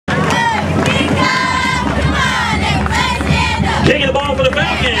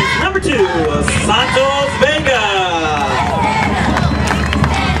Falcons, number 2, Santos Vega.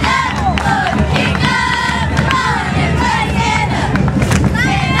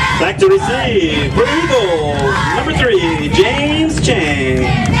 Back to receive for Eagles, number 3, James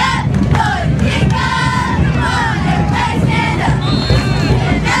Chang.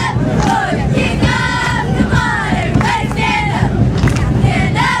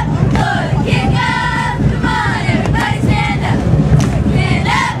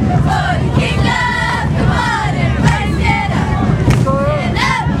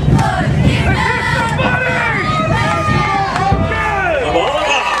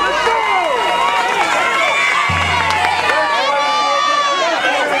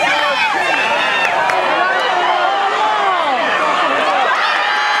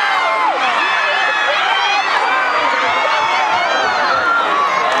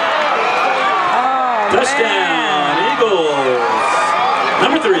 Touchdown, Eagles.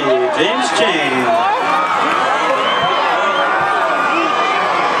 Number 3, James Chang.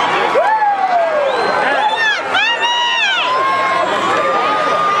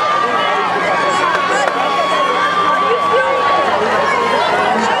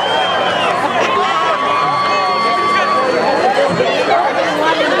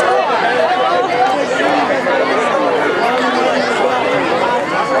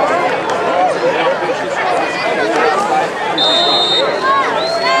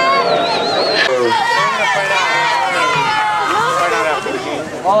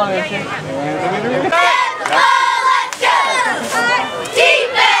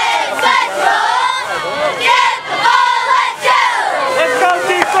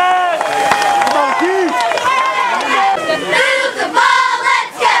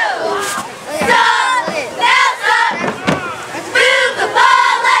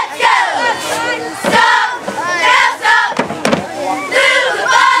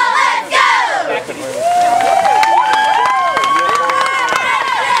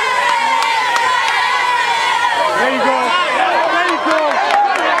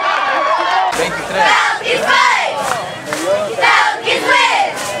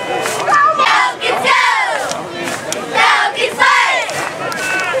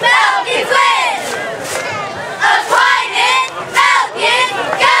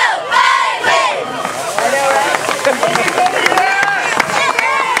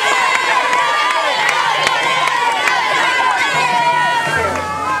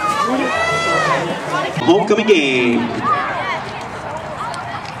 Homecoming game.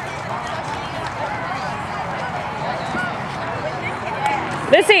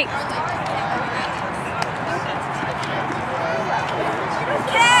 Missy.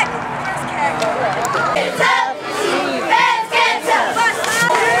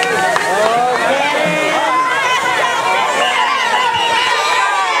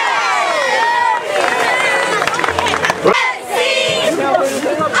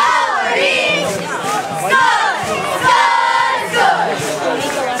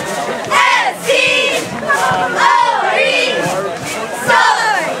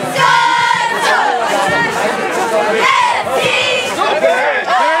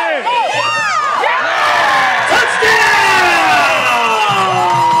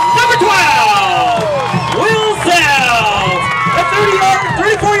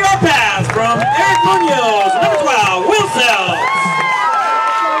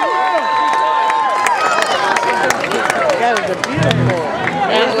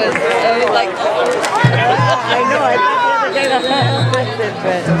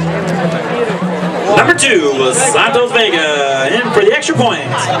 Number 2 was Santos Vega in for the extra point.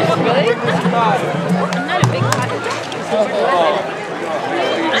 Really? I'm not a big fan.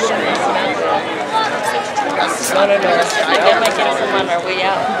 I think I might get some on our way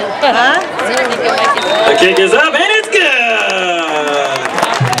out. The kick is up and it's good!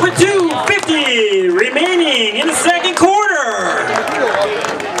 With 2:50 remaining in the second quarter.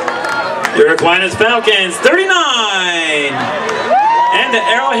 Your Aquinas Falcons 39. And the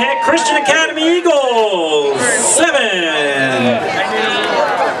Arrowhead Christian Academy Eagles 7.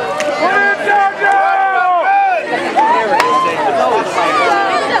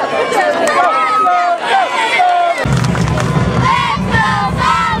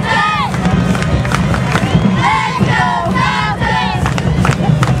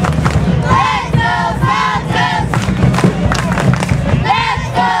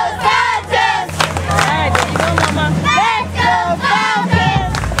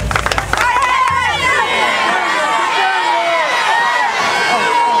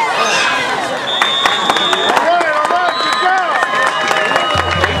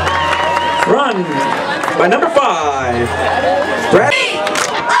 by number 5. Brad.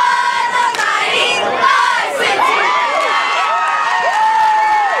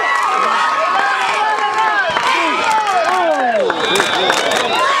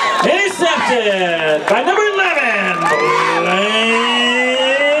 Intercepted by number 11,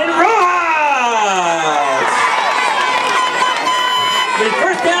 Rojas. The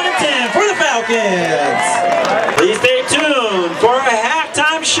first down and 10 for the Falcons. Please stay tuned for a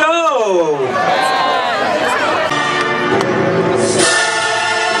halftime show.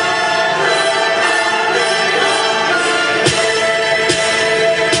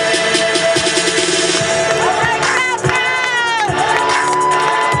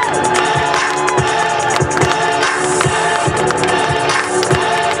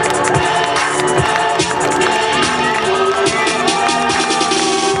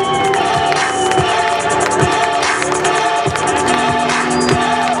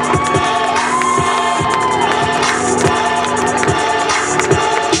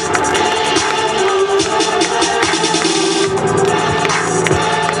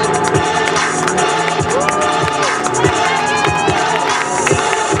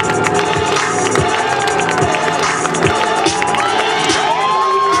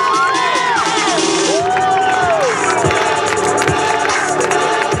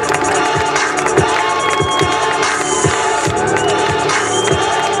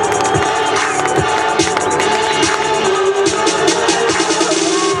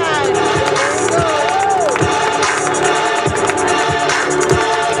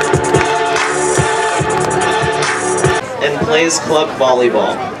 Plays club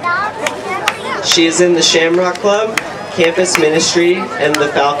volleyball. She is in the Shamrock Club, Campus Ministry, and the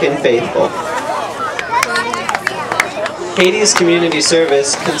Falcon Faithful. Katie's community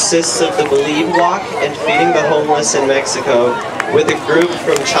service consists of the Believe Walk and feeding the homeless in Mexico with a group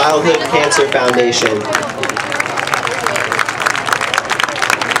from Childhood Cancer Foundation.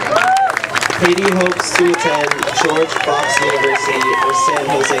 Katie hopes to attend George Fox University or San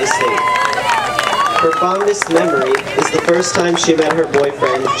Jose State. Her fondest memory is the first time she met her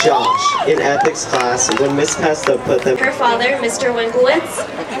boyfriend, Josh, in ethics class when Miss Pesto put them. Her father, Mr. Winkowitz.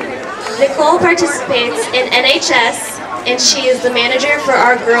 Nicole participates in NHS, and she is the manager for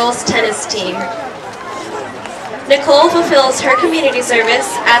our girls' tennis team. Nicole fulfills her community service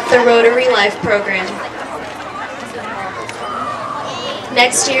at the Rotary Life program.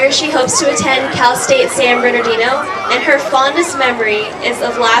 Next year, she hopes to attend Cal State San Bernardino, and her fondest memory is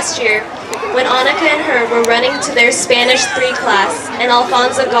of last year when Annika and her were running to their Spanish 3 class, and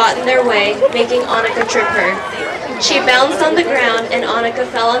Alfonso got in their way, making Annika trip her. She bounced on the ground, and Annika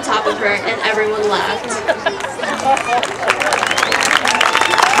fell on top of her, and everyone laughed.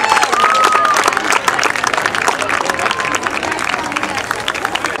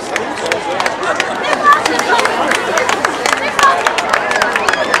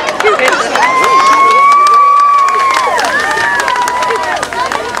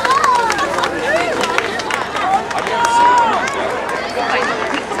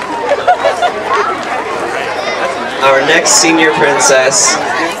 Our next senior princess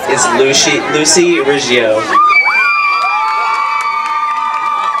is Lucy Riggio.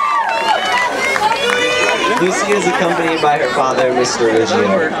 Lucy is accompanied by her father, Mr.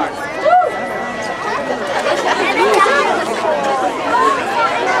 Riggio.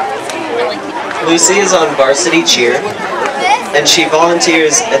 Lucy is on varsity cheer, and she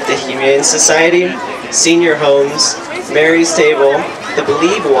volunteers at the Humane Society, Senior Homes, Mary's Table, the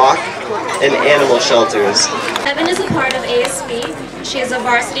Believe Walk, and animal shelters. Evan is a part of ASB. She is a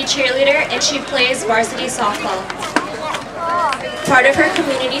varsity cheerleader, and she plays varsity softball. Part of her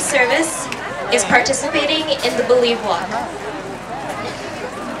community service is participating in the Believe Walk.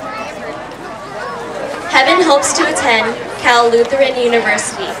 Heaven hopes to attend Cal Lutheran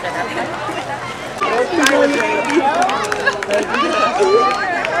University.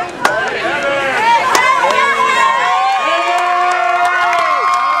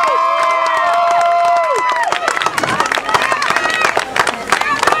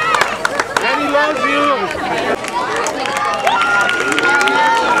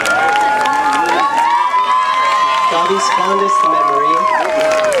 Bobby's fondest memory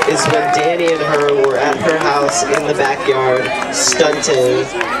is when Danny and her were at her house in the backyard, stunting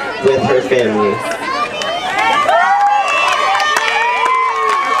with her family.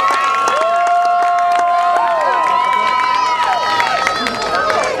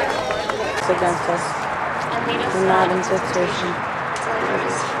 Against us, and not in temptation.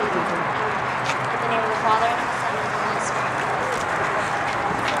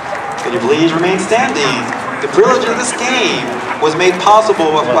 Could you please remain standing? The privilege of this game was made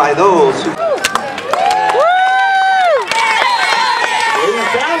possible by those who...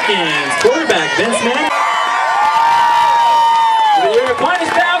 Falcons quarterback Vince Mann. The Aquinas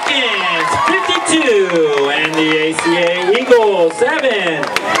Falcons 52 and the ACA Eagles 7.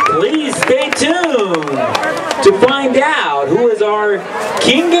 Please stay tuned to find out who is our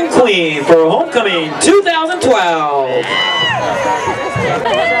king and queen for homecoming 2012.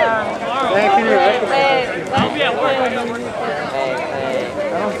 Thank you.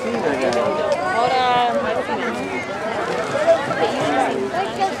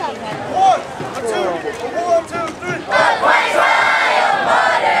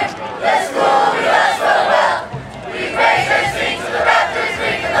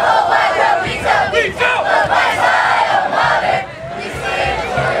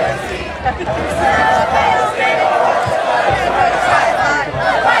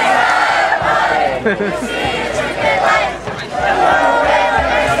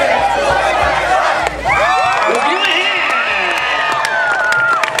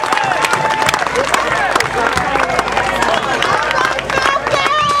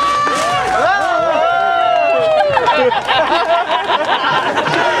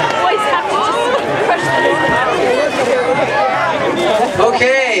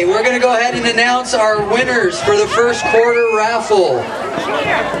 Okay, we're going to go ahead and announce our winners for the first quarter raffle.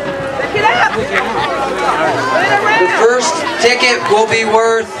 The first ticket will be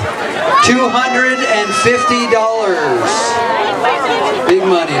worth $250. Big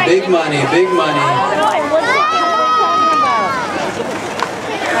money, big money, big money.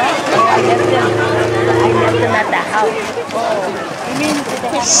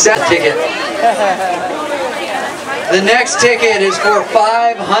 Set ticket. The next ticket is for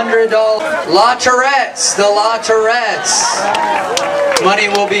 $500. La Tourette's, the La Tourette's. Money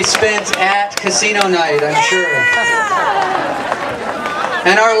will be spent at casino night, I'm sure.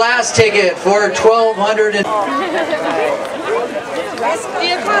 And our last ticket for $1,200.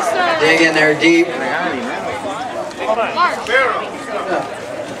 Dig in there deep.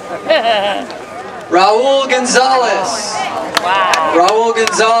 Raul Gonzalez. Wow. Raul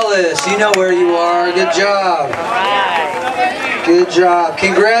Gonzalez, you know where you are. Good job. Good job.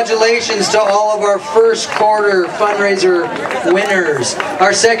 Congratulations to all of our first quarter fundraiser winners.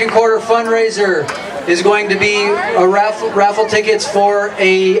 Our second quarter fundraiser is going to be a raffle tickets for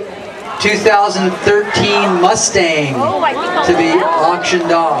a 2013 Mustang to be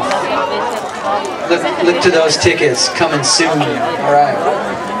auctioned off. Look to those tickets coming soon. All right.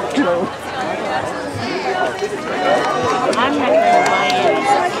 I'm not going to buy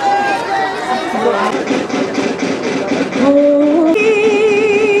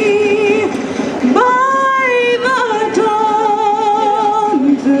By the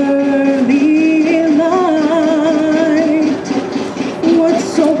dawn's early light, what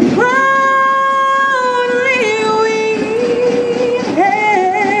so proudly we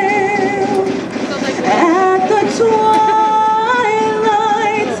hailed at the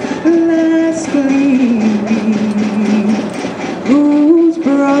twilight's last gleaming, whose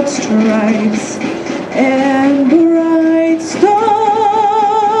broad stripes and bright stars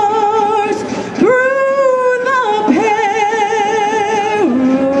through the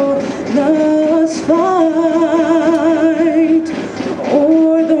perilous fight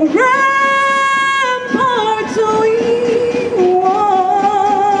o'er the ramparts we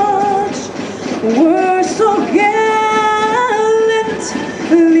watched were so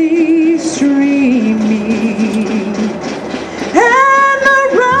gallantly streaming. And the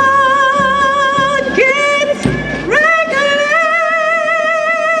rockets regular,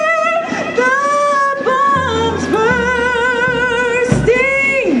 the bombs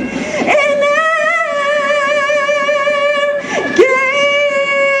bursting in air,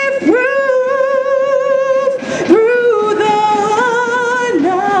 gave proof through the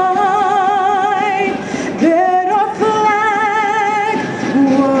night that our flag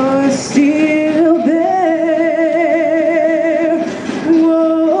was still there.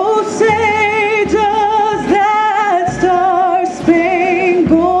 Whoa, say does that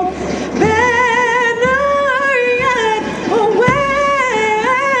star-spangled banner yet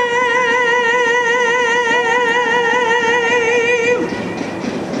wave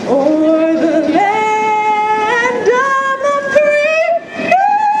o'er the land of the free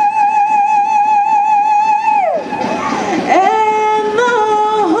and the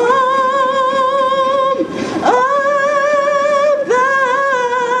home of the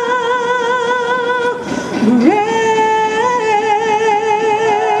brave.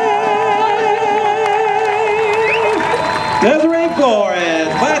 Desiree Flores,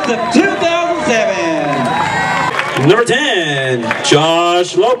 class of 2007. Number 10,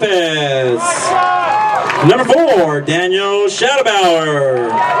 Josh Lopez. Number 4, Daniel Shadowbauer.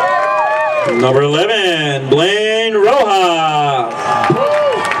 Number 11, Blaine Rojas.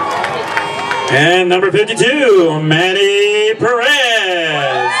 And number 52, Manny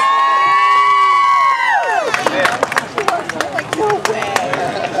Perez.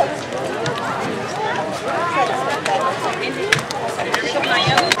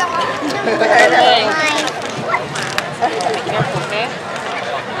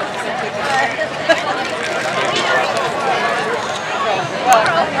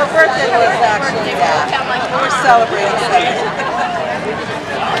 Her birthday was actually we're celebrating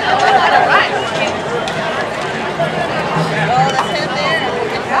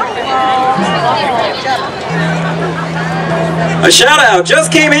A shout out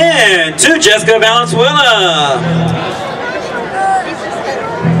just came in to Jessica Valenzuela.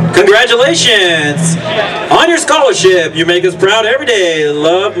 Congratulations on your scholarship. You make us proud every day.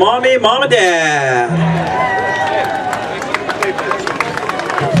 Love, mommy, mom, and dad.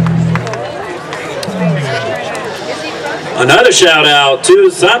 Another shout out to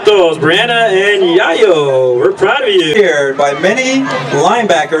Santos, Brianna, and Yayo. We're proud of you. Here by many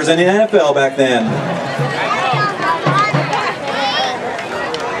linebackers in the NFL back then.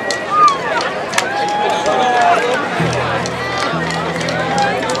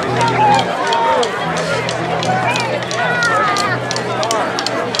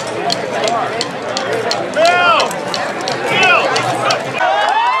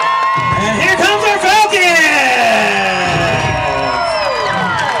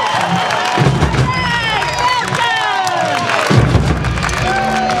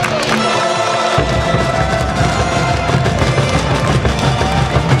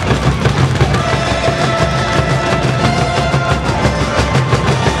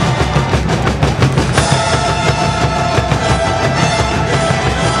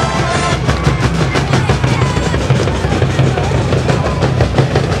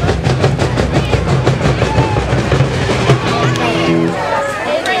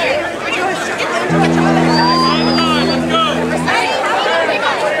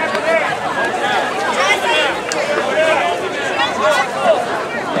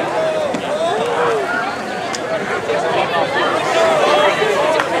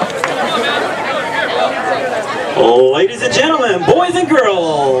 Ladies and gentlemen, boys and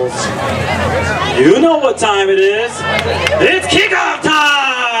girls, you know what time it is. It's kickoff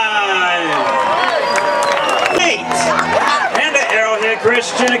time! 8 and the Arrowhead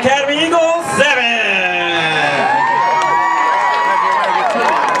Christian Academy Eagles 7.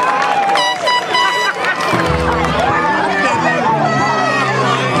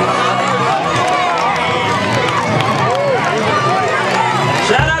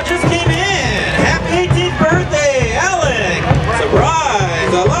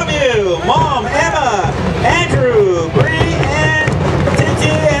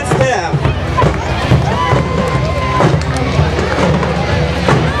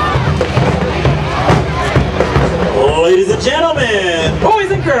 Ladies and gentlemen,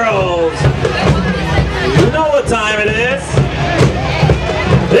 boys and girls, you know what time it is.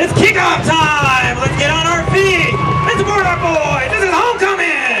 It's kickoff time! Let's get on our feet and support our boys! This is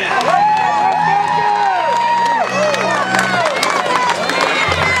homecoming!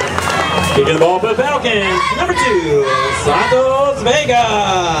 Kicking the ball for the Falcons, number 2, Santos Vega.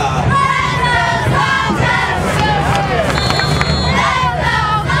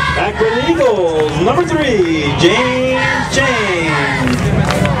 Back for the Eagles, number 3, James James.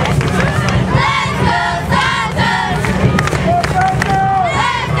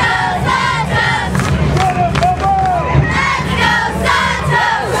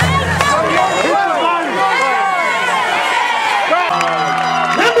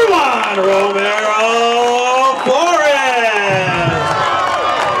 Number 1, Romero Flores.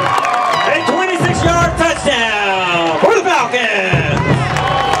 A 26-yard touchdown for the Falcons.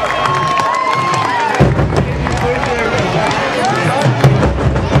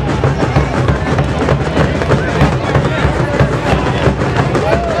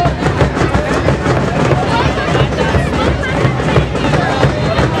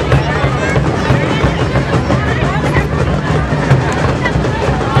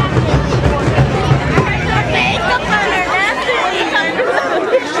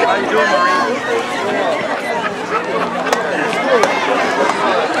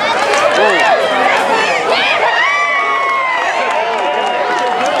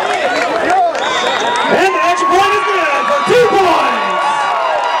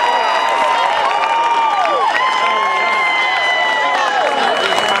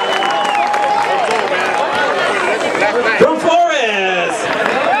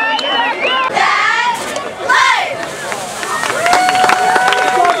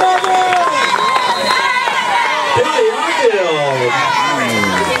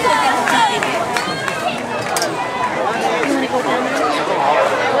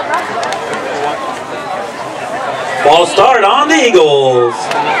 Ball start on the Eagles.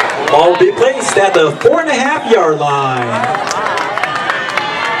 Ball will be placed at the 4.5-yard line.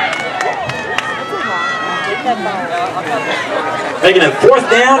 Making it 4th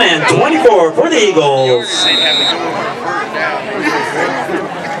down and 24 for the Eagles.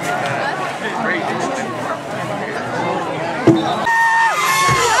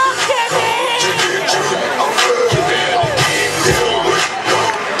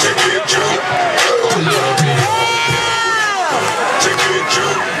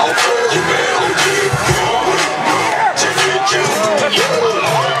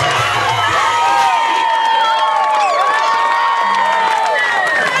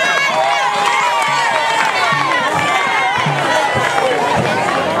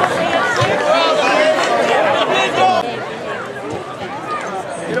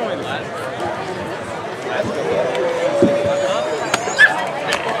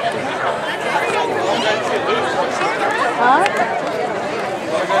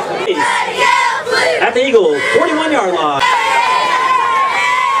 At the Eagles, 41-yard line.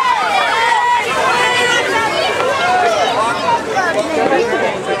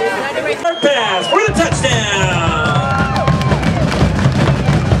 Pass for the touchdown.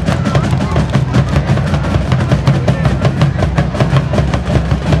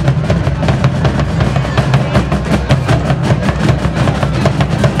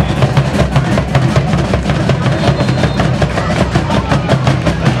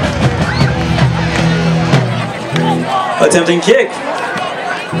 Attempting kick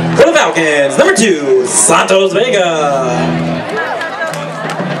for the Falcons, number 2, Santos Vega.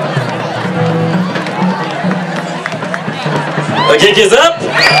 The kick is up,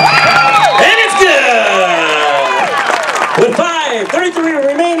 and it's good! With 5:33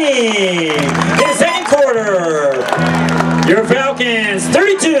 remaining in the second quarter, your Falcons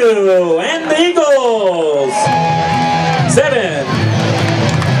 32 and the Eagles 7.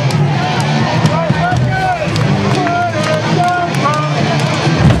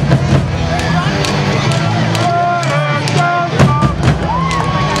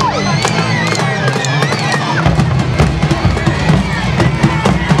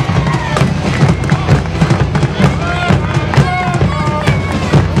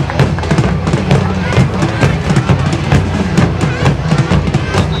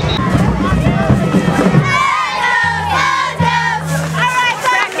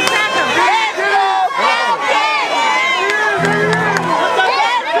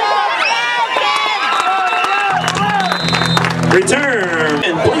 Return,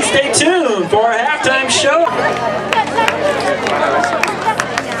 and please stay tuned for our halftime show.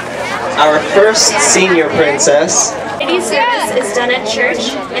 Our first senior princess. Lady service is done at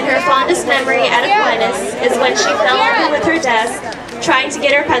church, and her fondest memory at Aquinas is when she fell over with her desk trying to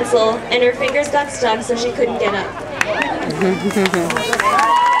get her pencil, and her fingers got stuck so she couldn't get up.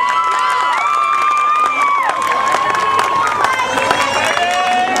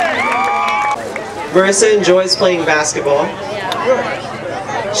 Marissa enjoys playing basketball.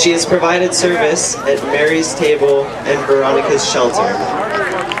 She has provided service at Mary's Table and Veronica's Shelter.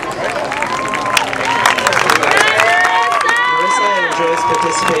 Marissa enjoys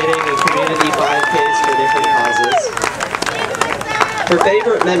participating in community 5Ks for different causes. Her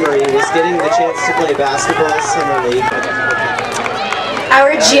favorite memory was getting the chance to play basketball summer league.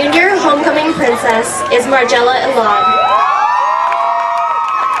 Our junior homecoming princess is Margella Elad.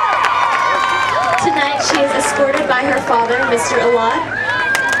 Tonight she is escorted by her father, Mr. Elad.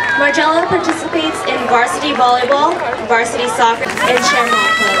 Margella participates in varsity volleyball, varsity soccer, and Shamrock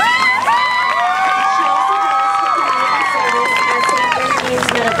Club. She also does community service at St. Bernardine's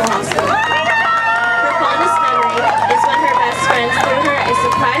Medical Hospital. Her fondest memory is when her best friends threw her a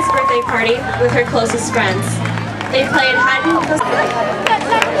surprise birthday party with her closest friends. They played hide and go.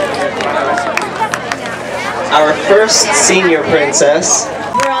 Our first senior princess.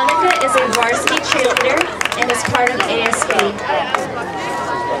 Veronica is a varsity cheerleader and is part of ASB.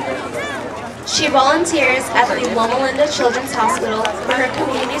 She volunteers at the Loma Linda Children's Hospital for her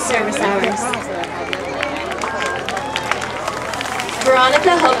community service hours.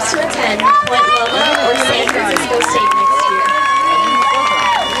 Veronica hopes to attend Point Loma or San Francisco State next year.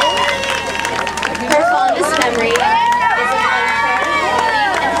 Her fondest memory is of when her, Bobby,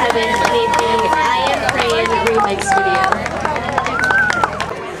 and Heaven made the I Am Praying remix video.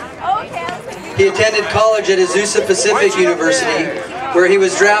 He attended college at Azusa Pacific University, where he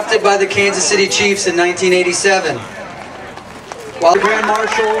was drafted by the Kansas City Chiefs in 1987. While the Grand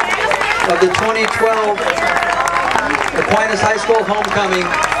Marshal of the 2012 Aquinas High School Homecoming,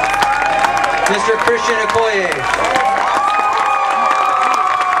 Mr. Christian Okoye.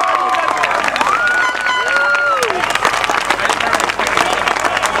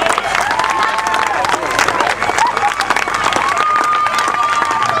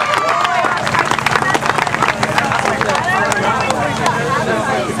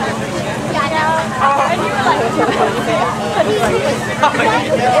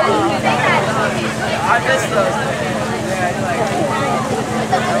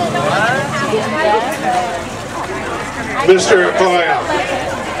 Mr. Koya.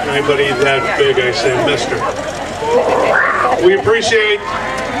 Anybody that big, I say Mr. We appreciate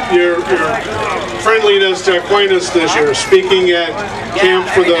your friendliness to Aquinas this year, speaking at camp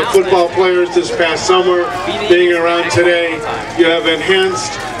for the football players this past summer, being around today. You have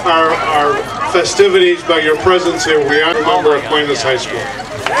enhanced our festivities by your presence here. We are a member of Aquinas High School.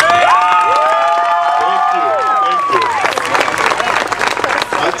 Thank you, thank you.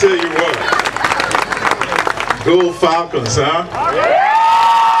 I tell you what, go Falcons, huh?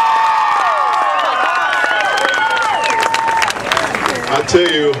 I tell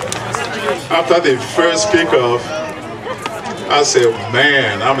you, after the first kickoff, I said,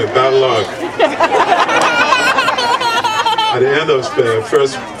 man, I'm in bad luck. At the end of the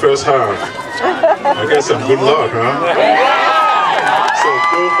first half, I guess I'm good luck, huh? So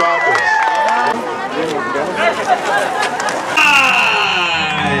go Falcons.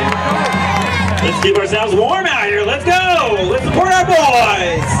 Let's keep ourselves warm out here. Let's go. Let's support our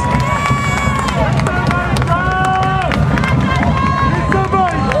boys.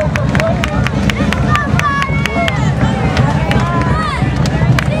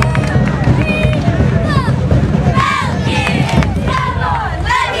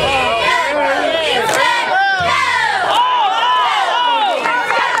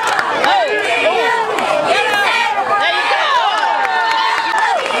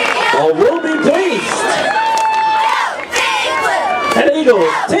 Will be placed at the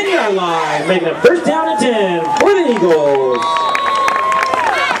Eagles 10-yard line, making it first down and 10 for the Eagles.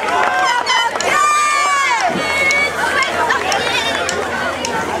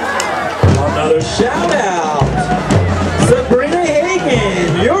 Another shout out, Sabrina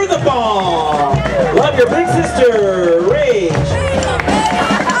Hagen, you're the ball. Love your big sister, Rage.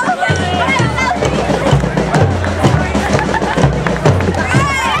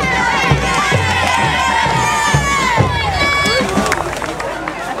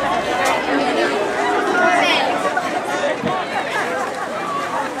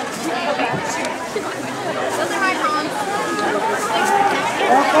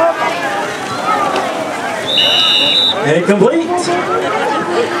 Incomplete.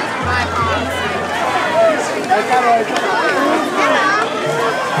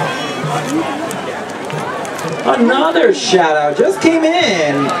 Another shout out just came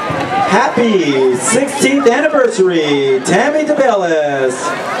in. Happy 16th anniversary, Tammy DeBellis.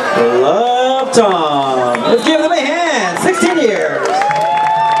 Love Tom. Let's give them a hand. 16 years.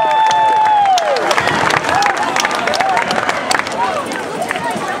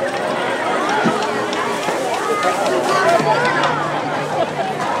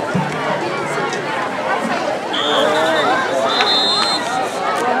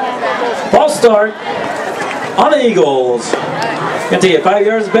 False start on the Eagles. Gonna take it 5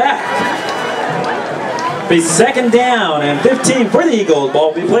 yards back. Be second down and 15 for the Eagles.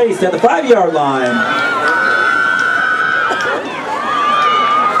 Ball will be placed at the 5-yard line.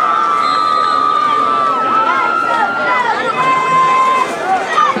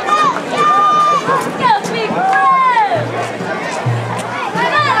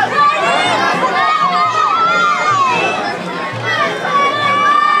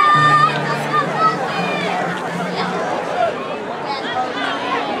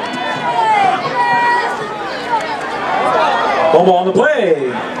 Ball on the play.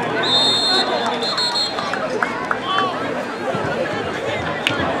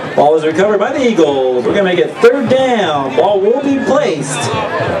 Ball is recovered by the Eagles. We're going to make it third down. Ball will be placed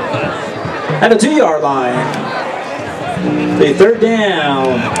at the 2-yard line. The third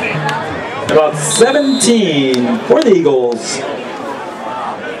down. About 17 for the Eagles.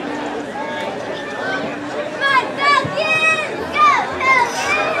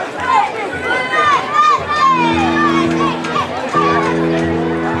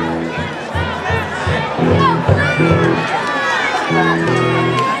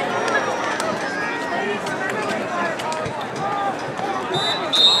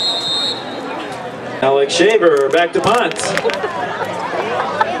 Alex Shaver back to punt.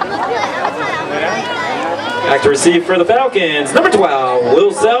 Back to receive for the Falcons. Number 12,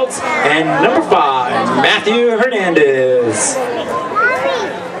 Will Seltz, and number 5, Matthew Hernandez.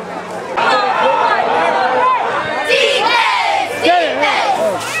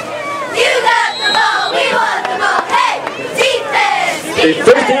 Be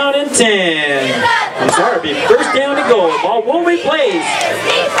first down and 10. I'm sorry, be first down and goal. Ball will be placed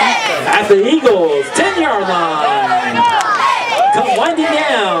at the Eagles 10-yard line. Come winding winding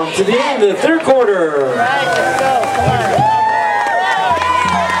down to the end of the third quarter.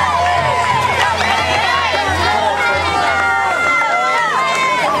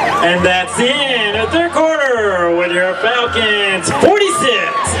 And that's the end of the third quarter with your Falcons 46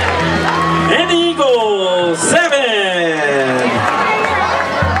 and the Eagles 7.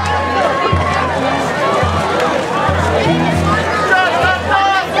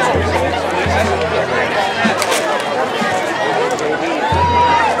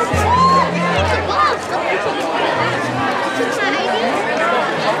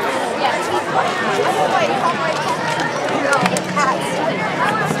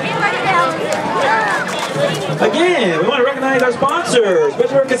 Again, we want to recognize our sponsors.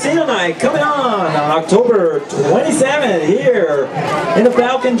 Pittsburgh Casino Night coming on October 27th here in the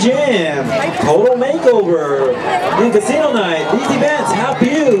Falcon Gym. Total makeover in Casino Night. These events help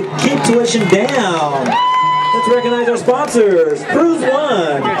you keep tuition down. Let's recognize our sponsors. Cruise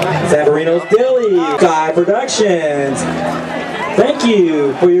One, San Marino's Deli, Sky Productions. Thank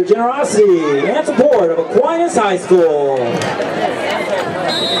you for your generosity and support of Aquinas High School.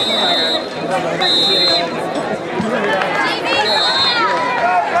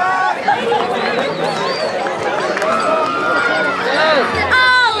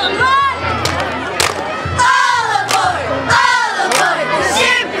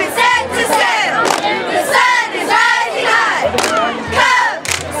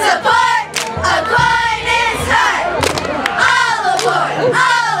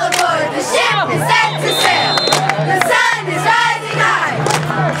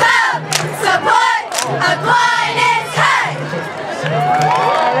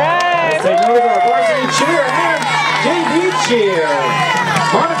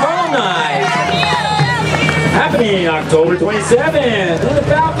 Happening October 27th in the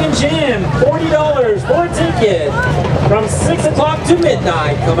Falcon Gym. $40 for a ticket from 6 o'clock to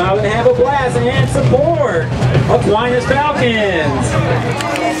midnight. Come out and have a blast and support Aquinas Falcons.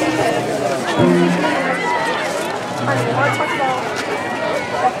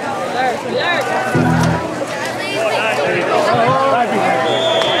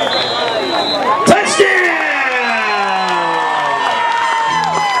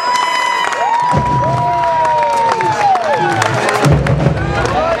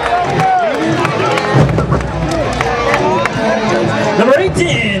 Number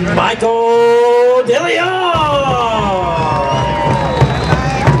 18, Michael DeLeon.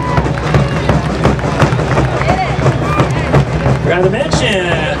 Forgot to mention,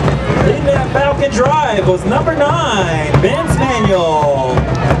 leading that Falcon drive was number 9, Vince Manuel.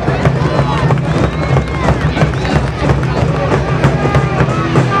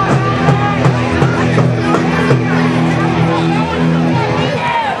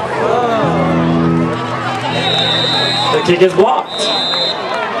 The kick is blocked.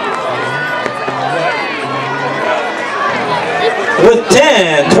 With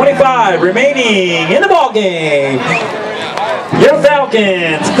 10:25 remaining in the ball game, your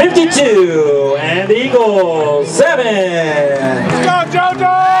Falcons 52 and the Eagles 7. Let's go,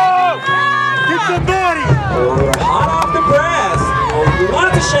 JoJo! Get some body! We're hot off the press.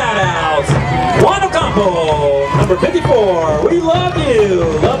 Lots of shout outs. Juan Ocampo, number 54. We love you.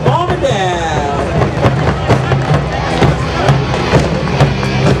 Love mom and dad.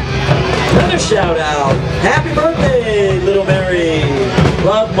 Another shout out. Happy birthday, little Mary.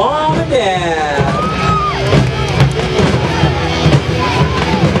 Love mom and dad.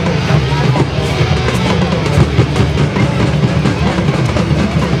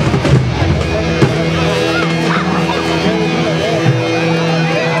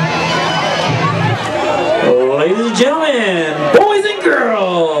 Ladies and gentlemen, boys and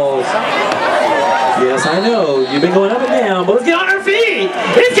girls. Yes, I know, you've been going up and down, but let's get on our feet.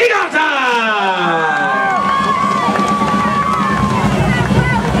 It's kickoff time!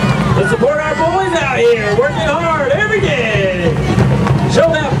 Let's support our boys out here, working hard every day. Show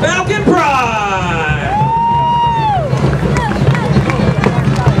that Falcon pride.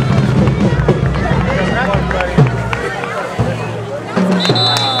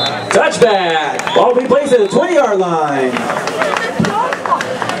 Touchback. Ball will be placed at the 20-yard line.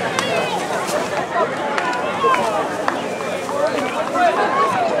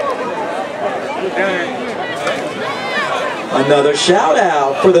 Another shout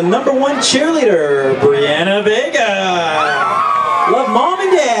out for the number 1 cheerleader, Brianna Vega. Love mom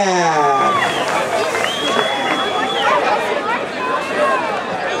and dad.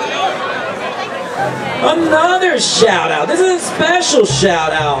 Another shout out. This is a special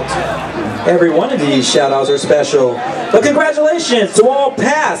shout out. Every one of these shout outs are special. But congratulations to all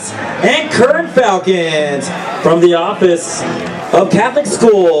past and current Falcons from the office of Catholic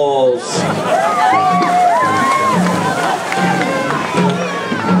schools.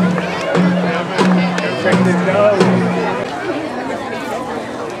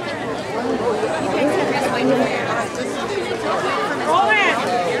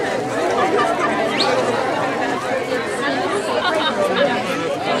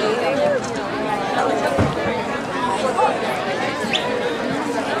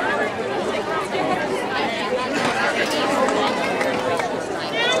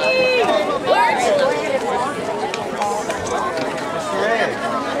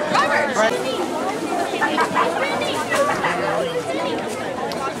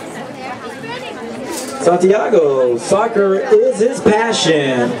 Santiago, soccer is his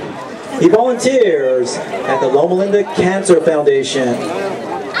passion. He volunteers at the Loma Linda Cancer Foundation.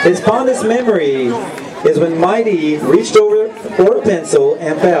 His fondest memory is when Mighty reached over for a pencil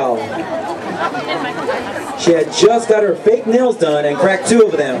and fell. She had just got her fake nails done and cracked 2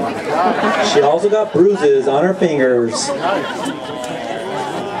 of them. She also got bruises on her fingers.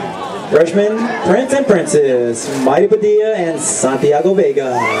 Freshmen, Prince and Princess, Mighty Padilla and Santiago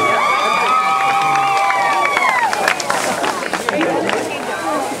Vega.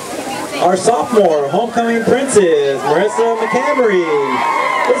 Our sophomore homecoming princess, Marissa McCamery,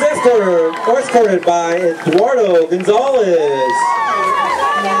 is escorted by Eduardo Gonzalez.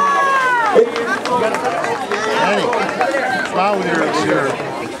 Danny, smile with your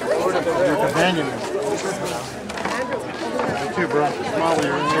companion. You too, bro. Smile with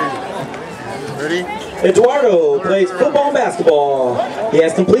your Ready? Eduardo plays football and basketball. He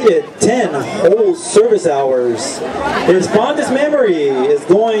has completed 10 whole service hours. His fondest memory is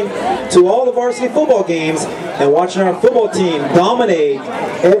going to all the varsity football games and watching our football team dominate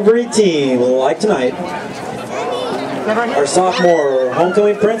every team like tonight. Our sophomore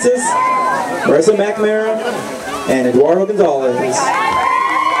homecoming princess, Marissa McNamara and Eduardo Gonzalez.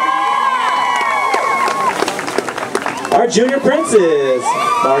 Our junior princess,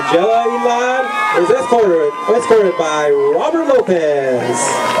 Margella Elad, is escorted by Robert Lopez.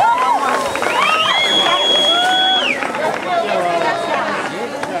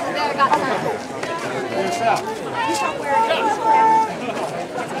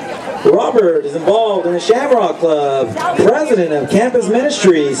 Robert is involved in the Shamrock Club, president of campus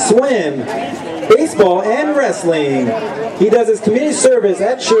ministry, swim, baseball, and wrestling. He does his community service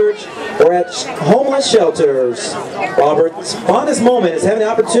at church or at homeless shelters. Robert's fondest moment is having the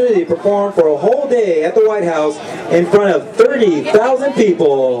opportunity to perform for a whole day at the White House in front of 30,000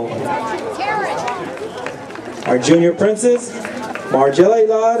 people. Our junior princess, Margella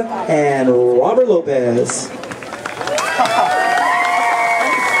Elad and Robert Lopez.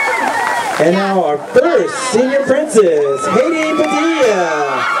 And now our first senior princess, Haiti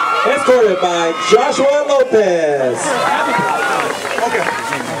Padilla, escorted by Joshua Lopez.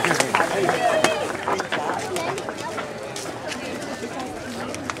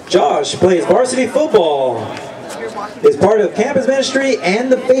 Josh plays varsity football, is part of campus ministry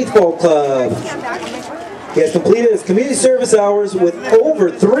and the Faithful Club. He has completed his community service hours with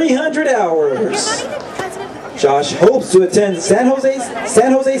over 300 hours. Josh hopes to attend San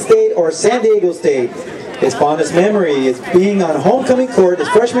Jose State or San Diego State. His fondest memory is being on homecoming court his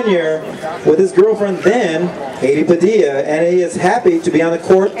freshman year with his girlfriend then, Haiti Padilla, and he is happy to be on the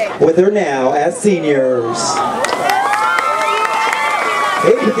court with her now as seniors.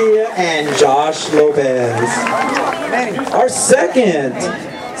 Haiti Padilla and Josh Lopez. Our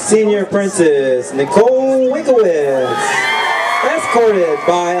second senior princess, Nicole Winkowitz, escorted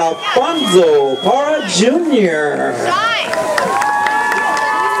by Alfonso Parra Jr.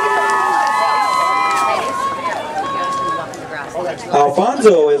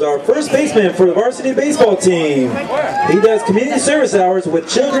 Alfonso is our first baseman for the varsity baseball team. He does community service hours with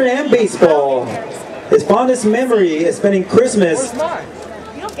children and baseball. His fondest memory is spending Christmas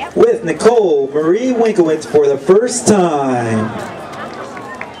with Nicole Marie Winkowitz for the first time.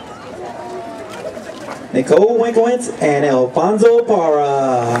 Nicole Winkowitz and Alfonso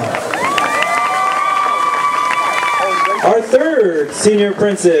Parra. Our third senior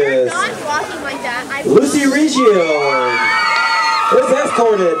princess, Lucy Reggio, is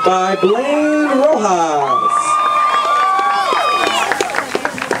escorted by Blaine Rojas.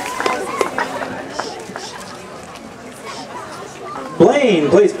 Blaine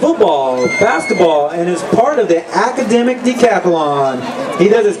plays football, basketball, and is part of the academic decathlon. He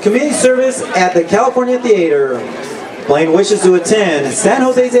does his community service at the California Theater. Blaine wishes to attend San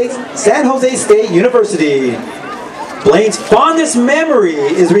Jose State University. Blaine's fondest memory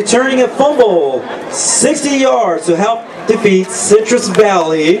is returning a fumble 60 yards to help defeat Citrus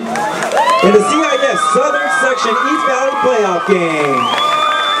Valley in the CIF 5th Southern Section East Valley playoff game.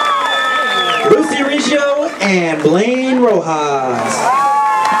 Lucy Riccio and Blaine Rojas.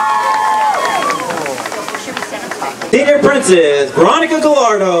 Senior Princess Veronica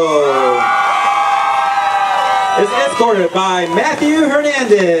Gallardo is escorted by Matthew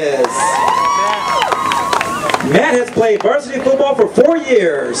Hernandez. Matt has played varsity football for 4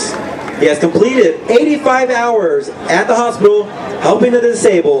 years. He has completed 85 hours at the hospital helping the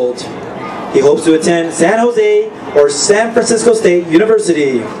disabled. He hopes to attend San Jose or San Francisco State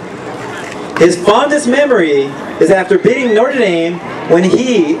University. His fondest memory is after beating Notre Dame when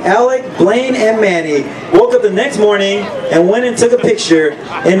he, Alec, Blaine, and Manny woke up the next morning and went and took a picture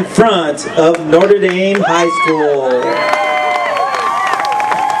in front of Notre Dame High School.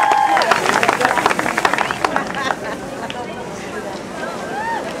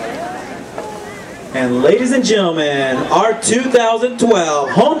 And ladies and gentlemen, our 2012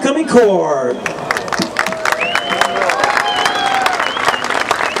 Homecoming Corps.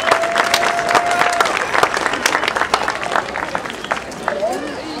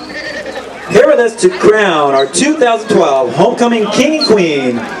 Here with us to crown our 2012 Homecoming King and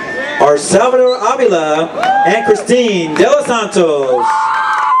Queen are Salvador Avila and Christine De Los Santos.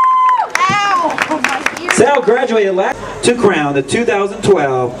 Sal graduated last to crown the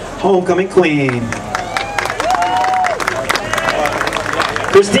 2012 Homecoming Queen.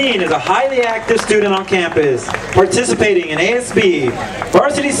 Christine is a highly active student on campus, participating in ASB,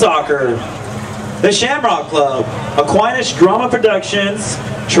 varsity soccer, the Shamrock Club, Aquinas Drama Productions,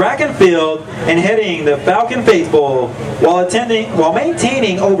 track and field, and heading the Falcon Faithful while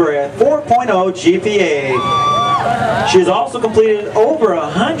maintaining over a 4.0 GPA. She has also completed over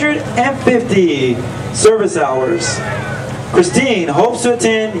 150 service hours. Christine hopes to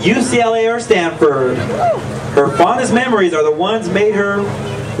attend UCLA or Stanford. Her fondest memories are the ones made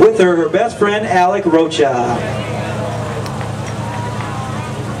with her best friend Alec Rocha.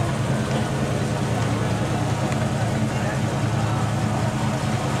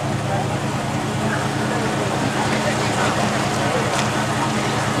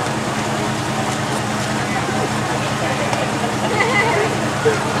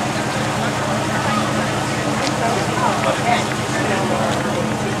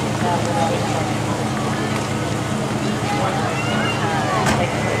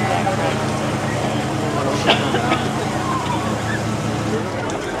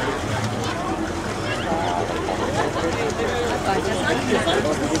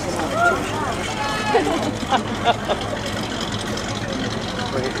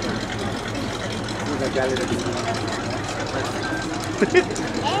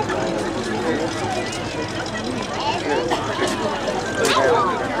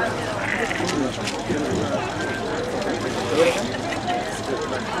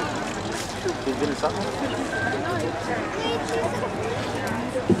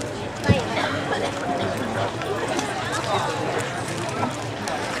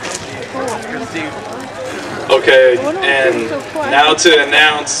 Okay, and now to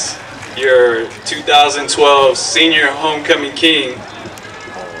announce your 2012 Senior Homecoming King.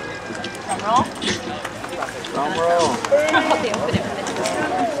 Drum roll.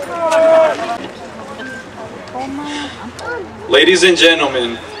 Ladies and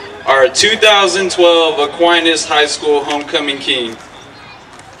gentlemen, our 2012 Aquinas High School Homecoming King.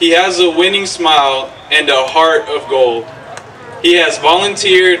 He has a winning smile and a heart of gold. He has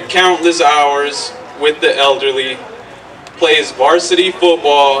volunteered countless hours with the elderly, plays varsity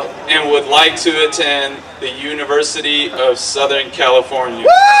football, and would like to attend the University of Southern California.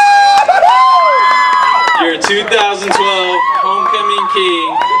 Your 2012 Homecoming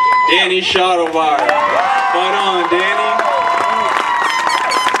King, Danny Schottelmeyer. Fight on, Danny.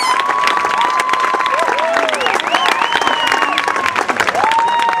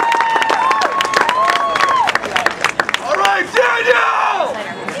 All right, Daniel!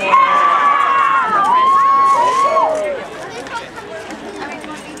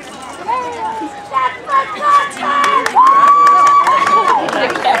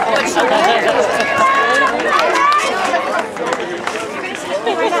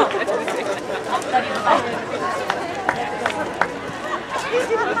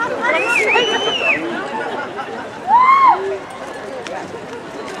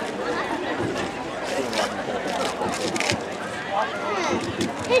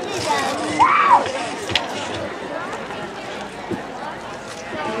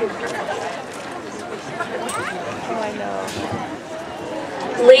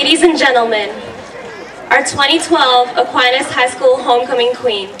 Ladies and gentlemen, our 2012 Aquinas High School Homecoming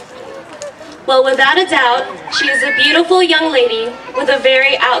Queen. Well, without a doubt, she is a beautiful young lady with a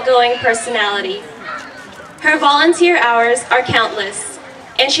very outgoing personality. Her volunteer hours are countless,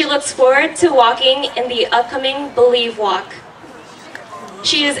 and she looks forward to walking in the upcoming Believe Walk.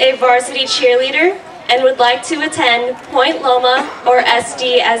 She is a varsity cheerleader and would like to attend Point Loma or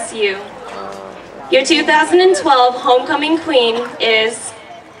SDSU. Your 2012 homecoming queen is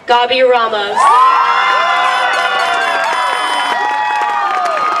Gabi Ramos.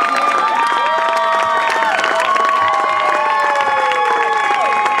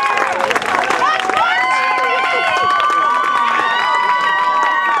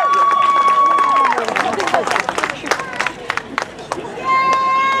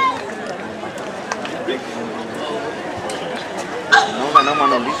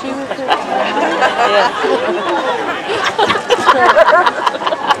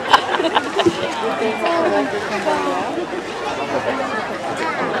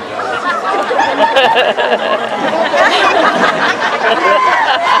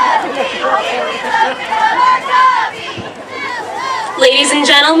 Ladies and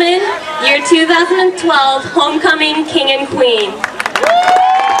gentlemen, your 2012 homecoming king and queen.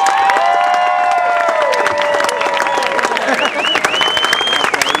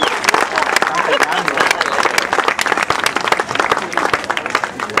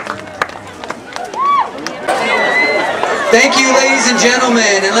 Thank you, ladies and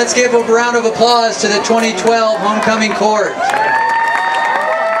gentlemen, and let's give a round of applause to the 2012 homecoming court.